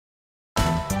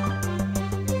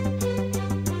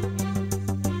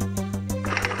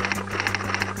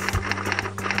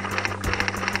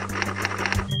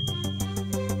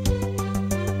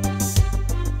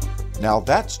Now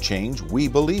that's change we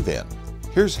believe in.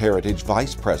 Here's Heritage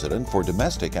Vice President for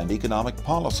Domestic and Economic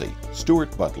Policy,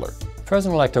 Stuart Butler.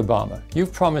 President-elect Obama,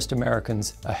 you've promised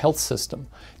Americans a health system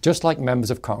just like members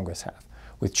of Congress have,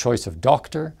 with choice of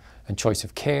doctor and choice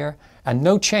of care, and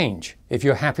no change if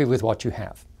you're happy with what you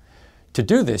have. To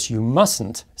do this, you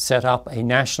mustn't set up a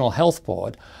national health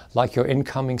board like your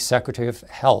incoming Secretary of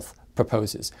Health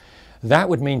proposes. That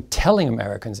would mean telling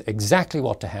Americans exactly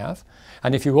what to have,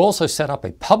 and if you also set up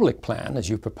a public plan, as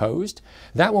you proposed,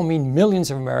 that will mean millions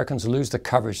of Americans lose the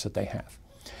coverage that they have.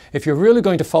 If you're really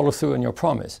going to follow through on your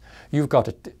promise, you've got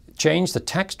to change the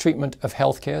tax treatment of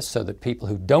healthcare so that people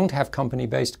who don't have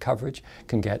company-based coverage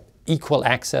can get equal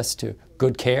access to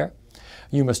good care.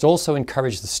 You must also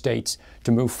encourage the states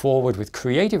to move forward with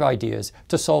creative ideas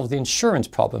to solve the insurance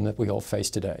problem that we all face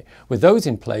today. With those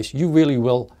in place, you really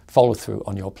will follow through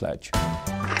on your pledge.